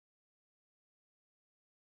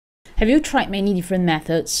Have you tried many different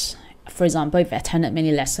methods? For example, if you attended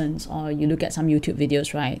many lessons or you look at some YouTube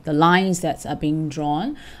videos, right? The lines that are being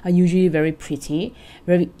drawn are usually very pretty,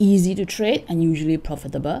 very easy to trade, and usually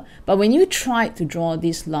profitable. But when you try to draw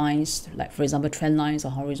these lines, like for example, trend lines or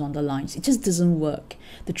horizontal lines, it just doesn't work.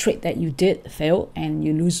 The trade that you did fail and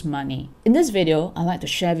you lose money. In this video, I'd like to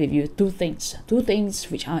share with you two things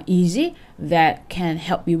which are easy that can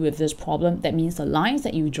help you with this problem. That means the lines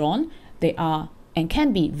that you've drawn, they are and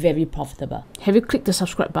can be very profitable. Have you clicked the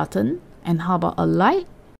subscribe button? And how about a like?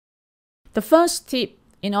 The first tip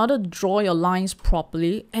in order to draw your lines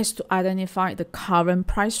properly is to identify the current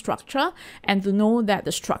price structure and to know that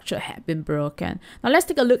the structure had been broken. Now let's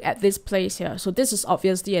take a look at this place here. So this is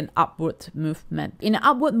obviously an upward movement. In an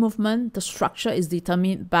upward movement, the structure is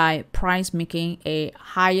determined by price making a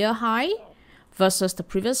higher high versus the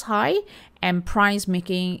previous high and price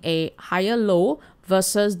making a higher low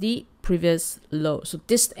versus the previous low. So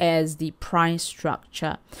this is the price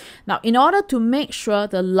structure. Now, in order to make sure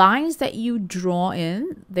the lines that you draw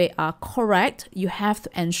in, they are correct, you have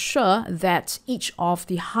to ensure that each of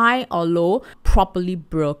the high or low properly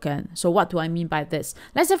broken. So what do I mean by this?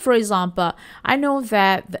 Let's say, for example, I know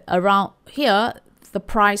that around here, the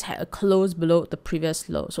price had a close below the previous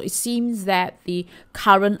low. So it seems that the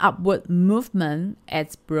current upward movement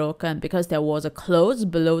is broken because there was a close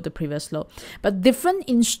below the previous low. But different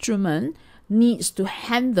instrument needs to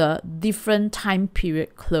handle different time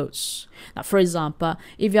period close. Now, for example,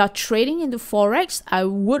 if you are trading into forex, I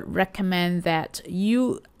would recommend that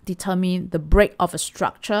you determine the break of a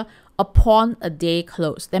structure upon a day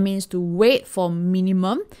close. That means to wait for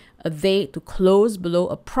minimum a day to close below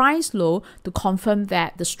a price low to confirm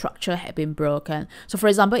that the structure had been broken. So for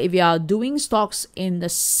example, if you are doing stocks in the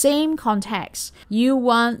same context, you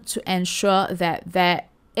want to ensure that there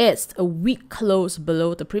is a weak close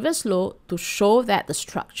below the previous low to show that the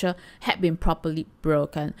structure had been properly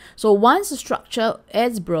broken. So once the structure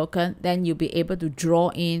is broken, then you'll be able to draw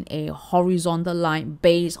in a horizontal line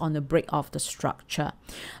based on the break of the structure.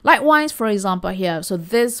 Likewise, for example here, so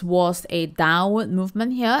this was a downward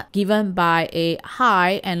movement here given by a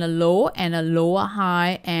high and a low and a lower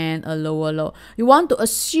high and a lower low. You want to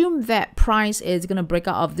assume that price is going to break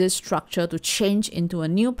out of this structure to change into a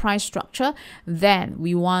new price structure. Then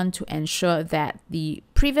we want to ensure that the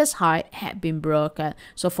previous high had been broken.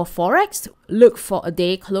 So for forex, look for a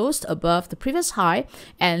day closed above the previous high,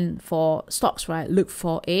 and for stocks, right, look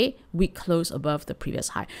for a week close above the previous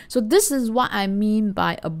high. So this is what I mean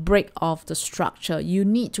by a break of the structure. You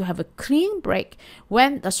need to have a clean break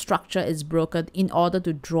when the structure is broken in order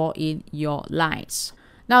to draw in your lines.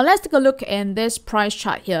 Now let's take a look in this price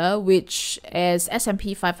chart here, which is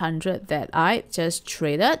S&P 500 that I just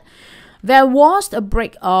traded. There was a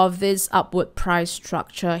break of this upward price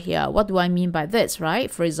structure here. What do I mean by this,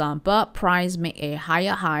 right? For example, price make a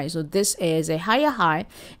higher high. So this is a higher high.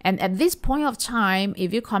 And at this point of time,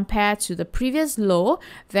 if you compare to the previous low,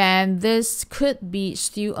 then this could be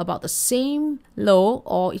still about the same low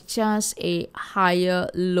or it's just a higher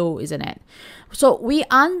low, isn't it? So we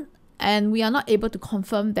are not able to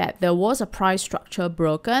confirm that there was a price structure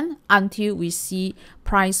broken until we see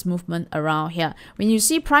price movement around here. When you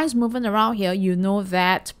see price movement around here, you know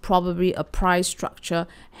that probably a price structure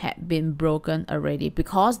had been broken already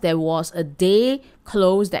because there was a day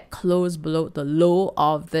close that closed below the low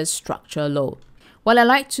of this structure low. What I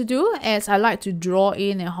like to do is I like to draw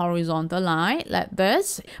in a horizontal line like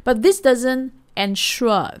this, but this doesn't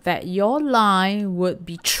ensure that your line would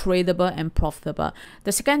be tradable and profitable.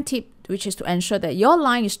 The second tip, which is to ensure that your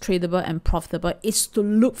line is tradable and profitable, is to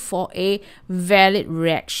look for a valid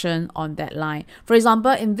reaction on that line. For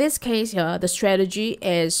example, in this case here, the strategy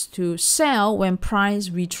is to sell when price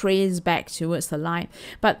retraces back towards the line.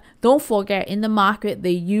 But don't forget, in the market,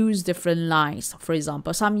 they use different lines. For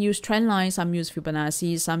example, some use trend lines, some use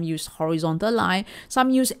Fibonacci, some use horizontal line, some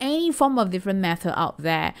use any form of different method out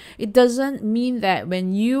there. It doesn't mean that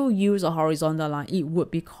when you use a horizontal line, it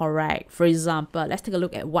would be correct. For example, let's take a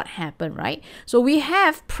look at what happened, right? So we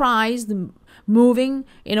have price moving,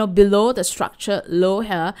 below the structure low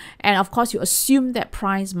here, and of course you assume that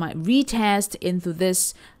price might retest into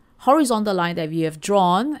this horizontal line that we have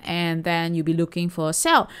drawn, and then you'll be looking for a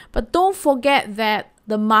sell. But don't forget that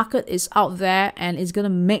the market is out there and it's going to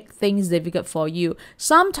make things difficult for you.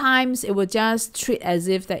 Sometimes it will just treat as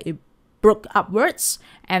if that it broke upwards,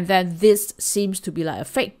 and then this seems to be like a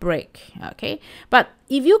fake break, okay? But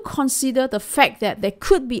if you consider the fact that there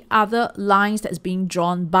could be other lines that's being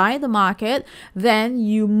drawn by the market, then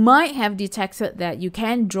you might have detected that you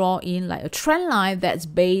can draw in like a trend line that's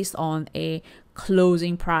based on a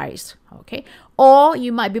closing price, okay? Or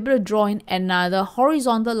you might be able to draw in another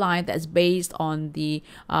horizontal line that's based on the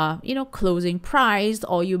closing price,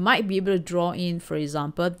 or you might be able to draw in, for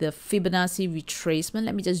example, the Fibonacci retracement.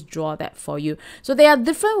 Let me just draw that for you. So there are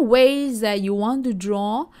different ways that you want to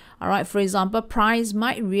draw. All right, for example, price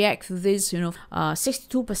might react to this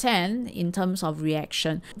 62% in terms of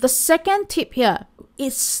reaction. The second tip here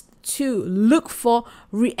is to look for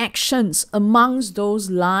reactions amongst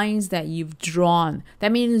those lines that you've drawn.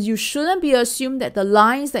 That means you shouldn't be assumed that the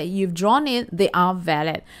lines that you've drawn in, they are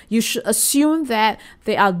valid. You should assume that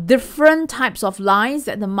there are different types of lines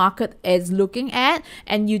that the market is looking at,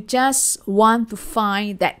 and you just want to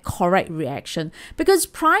find that correct reaction. Because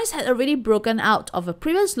price had already broken out of a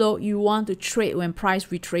previous low, you want to trade when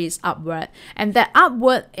price retraces upward, and that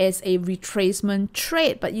upward is a retracement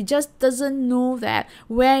trade, but you just doesn't know that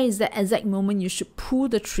where is the exact moment you should pull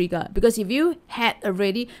the trigger. Because if you had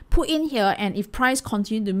already put in here, and if price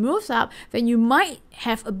continue to move up, then you might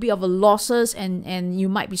have a bit of a losses, and you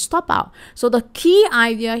might be stop out. So the key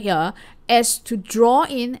idea here is to draw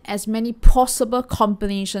in as many possible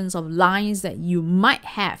combinations of lines that you might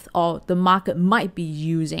have or the market might be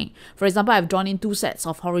using. For example, I've drawn in 2 sets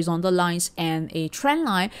of horizontal lines and a trend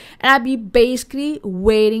line, and I'll be basically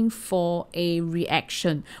waiting for a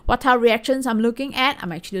reaction. What are reactions I'm looking at?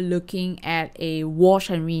 I'm actually looking at a wash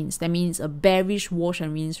and rinse. That means a bearish wash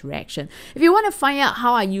and rinse reaction. If you want to find out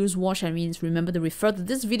how I use wash and rinse, remember to refer to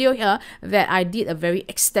this video here, that I did a very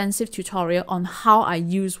extensive tutorial on how I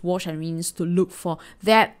use wash and rinse to look for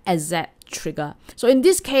that exact trigger. So in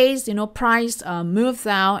this case, price moved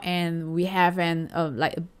down, and we have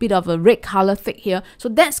like a bit of a red color thick here. So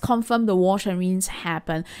that's confirmed the wash and rinse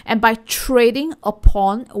happen. And by trading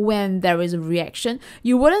upon when there is a reaction,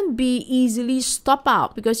 you wouldn't be easily stop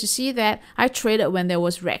out, because you see that I traded when there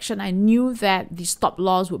was reaction. I knew that the stop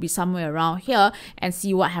loss would be somewhere around here, and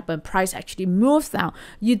see what happened. Price actually moves down.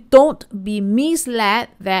 You don't be misled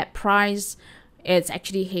that price it's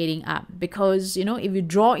actually heading up, because if you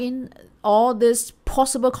draw in all these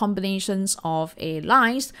possible combinations of a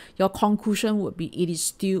lines, your conclusion would be it is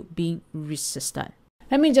still being resisted.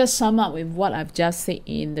 Let me just sum up with what I've just said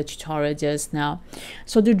in the tutorial just now.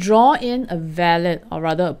 So to draw in a valid, or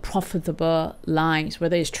rather a profitable lines,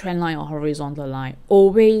 whether it's trend line or horizontal line,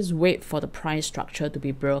 always wait for the price structure to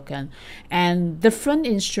be broken. And different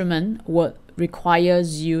instrument would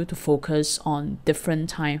requires you to focus on different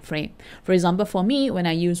time frame. For example, for me, when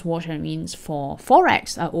I use wash and rinse for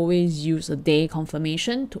forex, I always use a day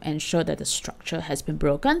confirmation to ensure that the structure has been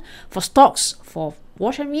broken. For stocks, for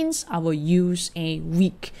wash and rinse, I will use a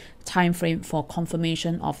week time frame for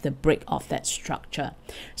confirmation of the break of that structure.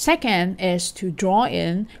 Second is to draw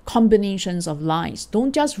in combinations of lines.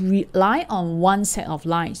 Don't just rely on one set of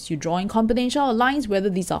lines. You draw in combination of lines,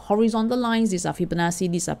 whether these are horizontal lines, these are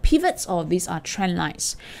Fibonacci, these are pivots, or these are trend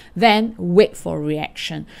lines. Then wait for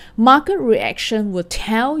reaction. Market reaction will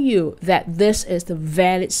tell you that this is the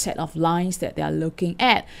valid set of lines that they are looking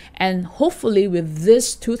at. And hopefully with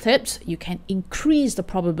these 2 tips, you can increase the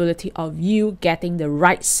probability of you getting the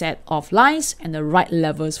right set of lines and the right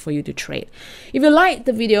levels for you to trade. If you like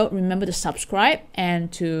the video, remember to subscribe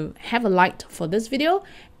and to have a like for this video,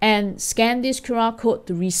 and scan this QR code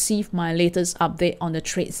to receive my latest update on the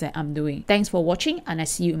trades that I'm doing. Thanks for watching, and I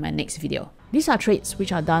see you in my next video. These are trades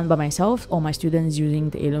which are done by myself or my students using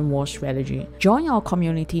the Alien War strategy. Join our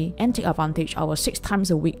community and take advantage of our 6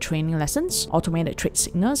 times a week training lessons, automated trade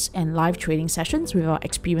signals, and live trading sessions with our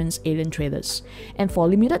experienced alien traders. And for a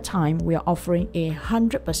limited time, we are offering a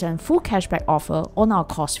 100% full cashback offer on our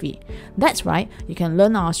course fee. That's right, you can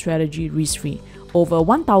learn our strategy risk-free. Over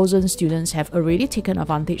 1,000 students have already taken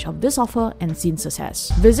advantage of this offer and seen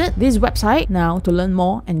success. Visit this website now to learn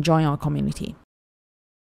more and join our community.